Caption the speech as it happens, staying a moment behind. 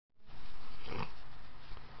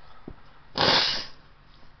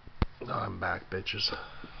I'm back, bitches.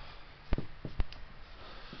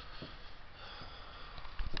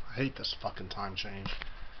 I hate this fucking time change.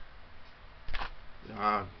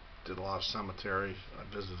 I did a lot of cemetery. I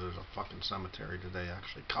visited a fucking cemetery today,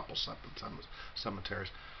 actually, a couple separate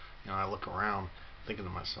cemeteries. I look around thinking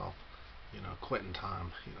to myself, quitting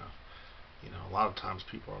time, a lot of times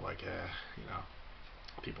people are like,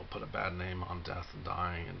 people put a bad name on death and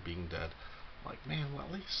dying and being dead. Like, man, well,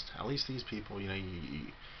 at least these people,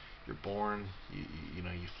 you're born,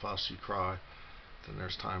 you fuss, you cry. Then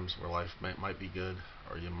there's times where life might be good,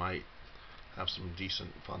 or you might have some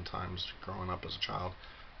decent, fun times growing up as a child.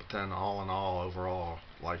 But then, all in all, overall,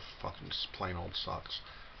 life fucking just plain old sucks.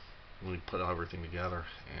 When we put everything together,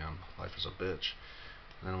 and life is a bitch.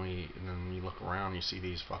 And then you look around, you see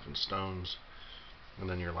these fucking stones, and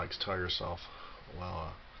then you're like, tell yourself,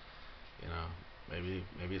 well, you know, maybe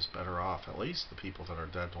it's better off. At least the people that are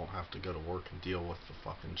dead don't have to go to work and deal with the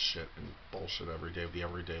fucking shit and bullshit every day of the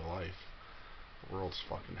everyday life. The world's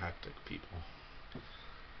fucking hectic, people.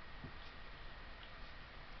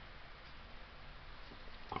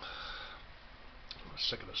 I'm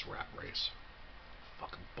sick of this rat race.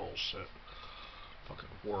 Fucking bullshit. Fucking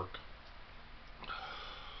work.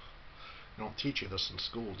 They don't teach you this in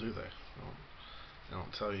school, do they? They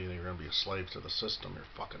don't tell you you're gonna be a slave to the system your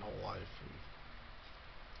fucking whole life, and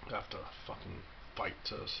you have to fucking fight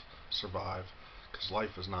to survive. Cause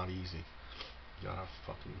life is not easy. You gotta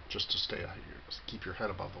fucking, just to stay out here, keep your head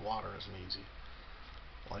above the water isn't easy.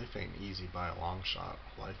 Life ain't easy by a long shot.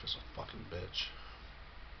 Life is a fucking bitch.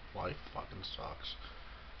 Life fucking sucks.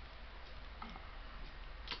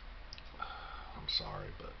 I'm sorry,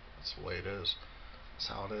 but that's the way it is. That's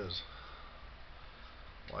how it is.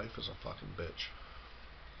 Life is a fucking bitch.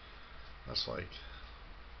 That's like,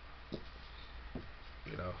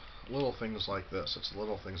 little things like this. It's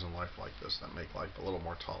little things in life like this that make life a little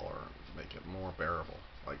more tolerant, make it more bearable,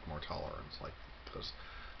 like more tolerance. Like, because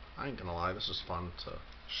I ain't gonna lie, this is fun to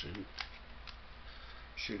shoot.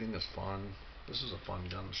 Shooting is fun. This is a fun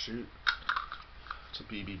gun to shoot. It's a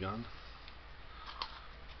BB gun.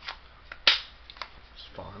 It's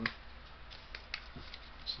fun.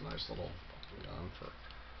 It's a nice little fucking gun for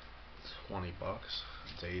 $20.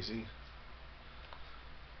 Daisy.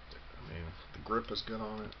 I mean, the grip is good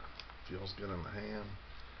on it. Feels good in the hand.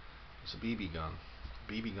 It's a BB gun.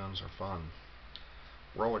 BB guns are fun.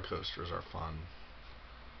 Roller coasters are fun.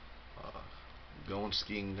 Going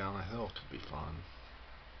skiing down a hill could be fun.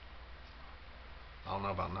 I don't know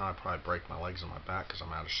about now. I'd probably break my legs and my back because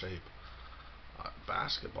I'm out of shape.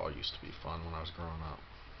 Basketball used to be fun when I was growing up.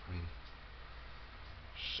 I mean,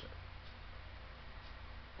 shit.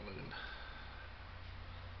 I mean,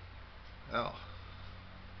 hell.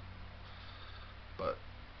 But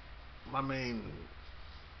my main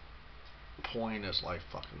point is life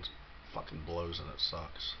fucking blows and it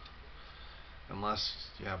sucks. Unless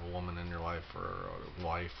you have a woman in your life, or a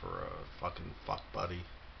wife, or a fucking fuck buddy,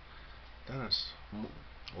 then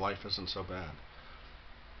life isn't so bad.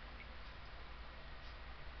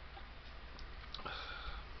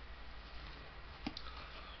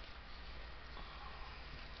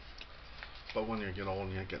 But when you get old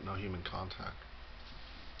and you get no human contact,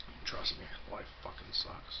 trust me, life fucking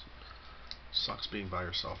sucks. Sucks being by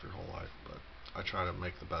yourself your whole life, but I try to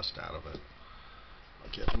make the best out of it. I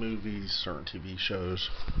get movies, certain TV shows.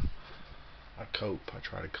 I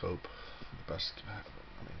try to cope the best. I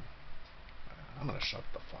mean, I'm gonna shut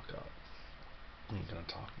the fuck up. I ain't gonna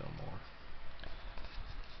talk no more.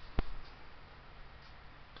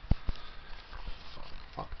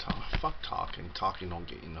 Fuck talking. Talking don't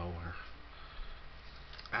get you nowhere.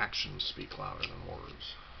 Actions speak louder than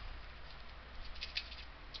words.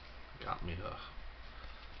 Got me a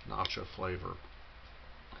nacho flavor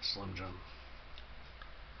Slim Jim.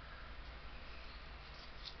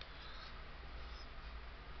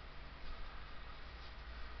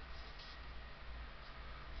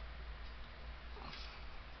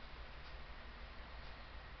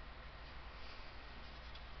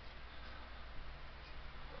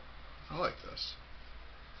 I like this.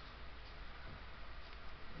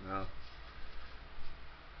 Now,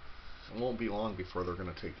 it won't be long before they're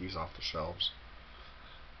going to take these off the shelves.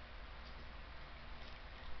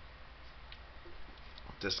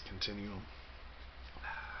 Discontinue them.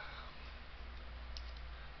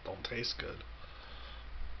 Don't taste good.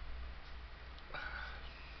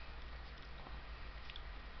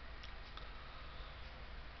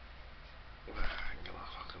 I ain't gonna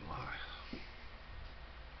fucking lie.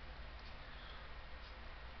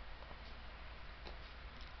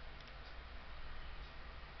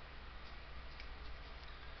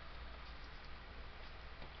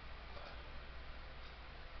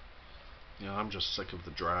 You know, I'm just sick of the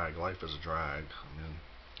drag. Life is a drag. I mean,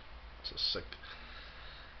 it's a sick.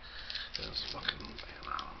 It's fucking. Man,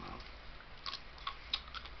 I don't know.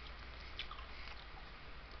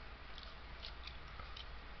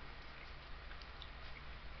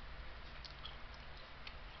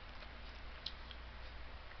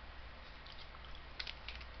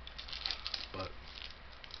 But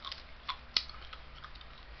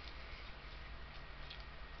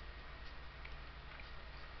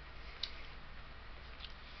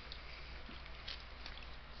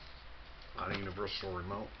on a universal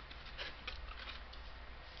remote.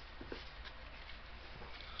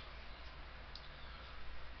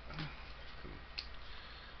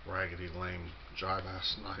 Raggedy lame jive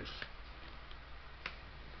ass knife.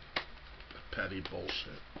 Petty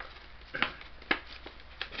bullshit.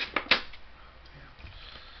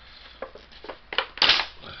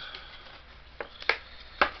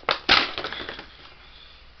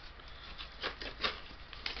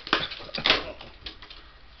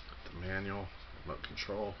 The manual, remote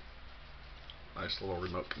control. Nice little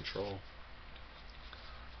remote control.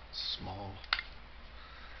 Small.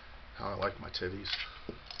 How I like my titties.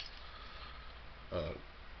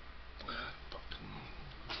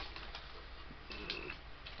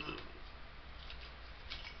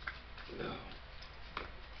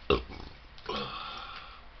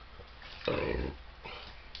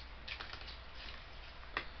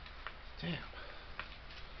 Damn.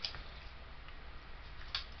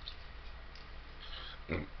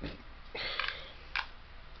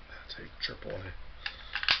 Take AAA.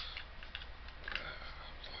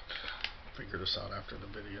 Figure this out after the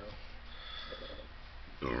video.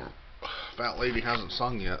 Fat lady hasn't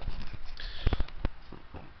sung yet.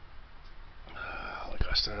 Like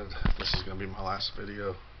I said, this is gonna be my last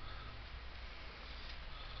video.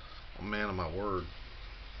 I'm a man of my word.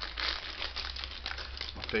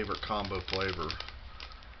 My favorite combo flavor,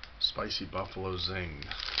 spicy buffalo zing,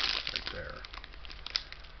 right there.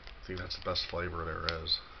 I think that's the best flavor there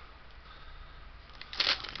is.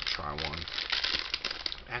 Try one.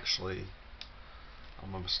 Actually,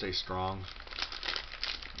 I'm gonna stay strong.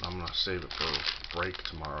 I'm gonna save it for a break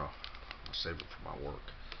tomorrow. I'll save it for my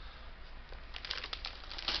work.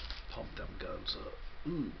 Pump them guns up.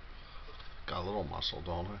 Ooh. Got a little muscle,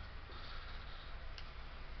 don't I?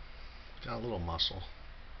 Got a little muscle.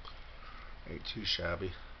 Ain't too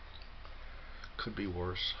shabby. Could be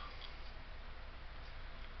worse.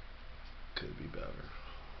 Could be better.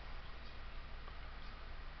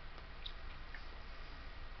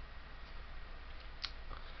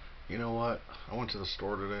 You know what? I went to the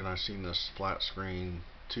store today and I seen this flat screen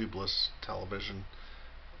tubeless television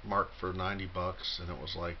marked for $90, and it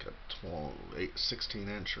was like a 16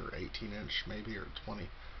 inch or 18 inch maybe, or 20,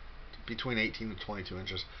 between 18 and 22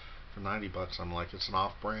 inches for $90. I'm like, it's an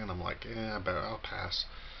off brand. I'm like, I better, I'll pass.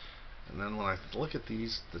 And then when I look at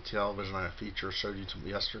these, the television I showed you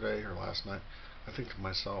yesterday or last night, I think to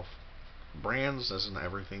myself, brands isn't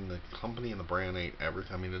everything. The company and the brand ain't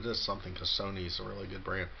everything. I mean, it is something because Sony's a really good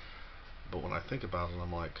brand. But when I think about it,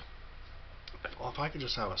 I'm like, well, if I could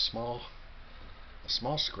just have a small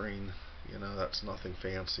screen, you know, that's nothing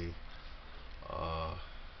fancy.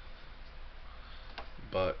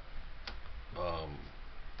 But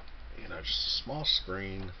you know, just a small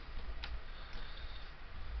screen.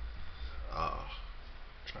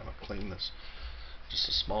 Trying to clean this. Just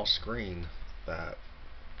a small screen that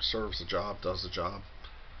serves the job, does the job,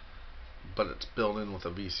 but it's built in with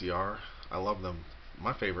a VCR. I love them.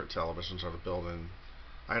 My favorite televisions are the built-in.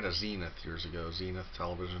 I had a Zenith years ago, Zenith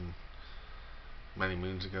television, many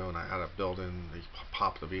moons ago, and I had a built-in. You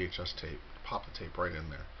pop the VHS tape, pop the tape right in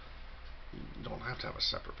there. You don't have to have a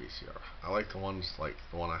separate VCR. I like the ones like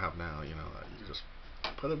the one I have now. You know, that you just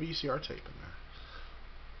put a VCR tape in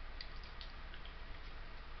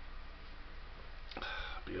there.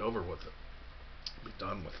 Be over with it. Be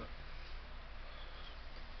done with it.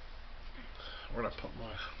 Where'd I put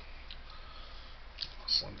my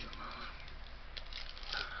Slim Jim?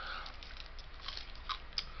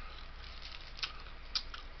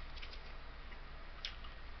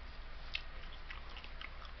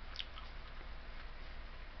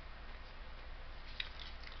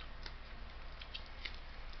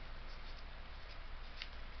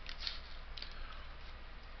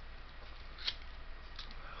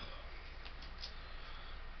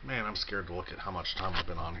 Man, I'm scared to look at how much time I've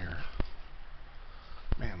been on here.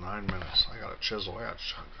 Man, 9 minutes. I gotta chisel. I gotta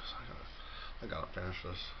chug this. I gotta finish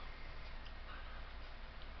this.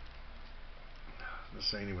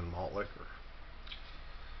 This ain't even malt liquor.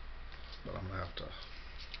 But I'm gonna have to.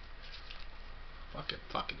 Fuck it.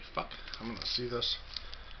 I'm gonna see this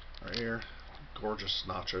right here. gorgeous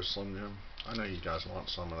nacho Slim Jim. I know you guys want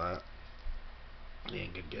some of that. You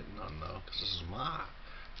ain't gonna get none though, 'cause this is my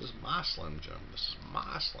Slim Jim. This is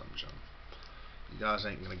my Slim Jim. You guys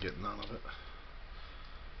ain't gonna get none of it.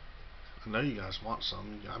 I know you guys want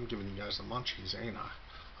some. I'm giving you guys the munchies, ain't I?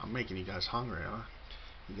 I'm making you guys hungry, huh?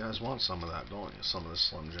 You guys want some of that, don't you? Some of this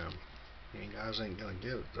Slim Jim. You guys ain't gonna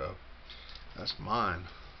get it though. That's mine.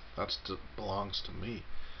 Belongs to me.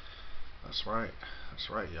 That's right. That's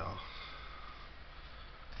right, y'all.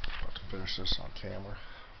 About to finish this on camera.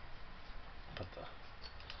 Put the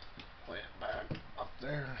plant back up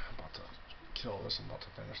there. I'm about to kill this. I'm about to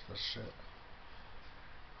finish this shit.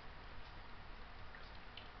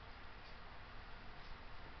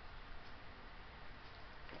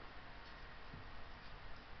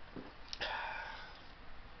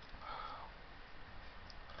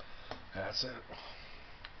 That's it.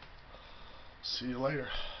 See you later.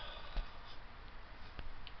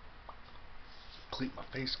 Keep my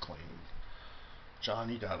face clean. John,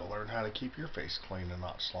 you gotta learn how to keep your face clean and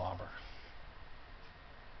not slobber.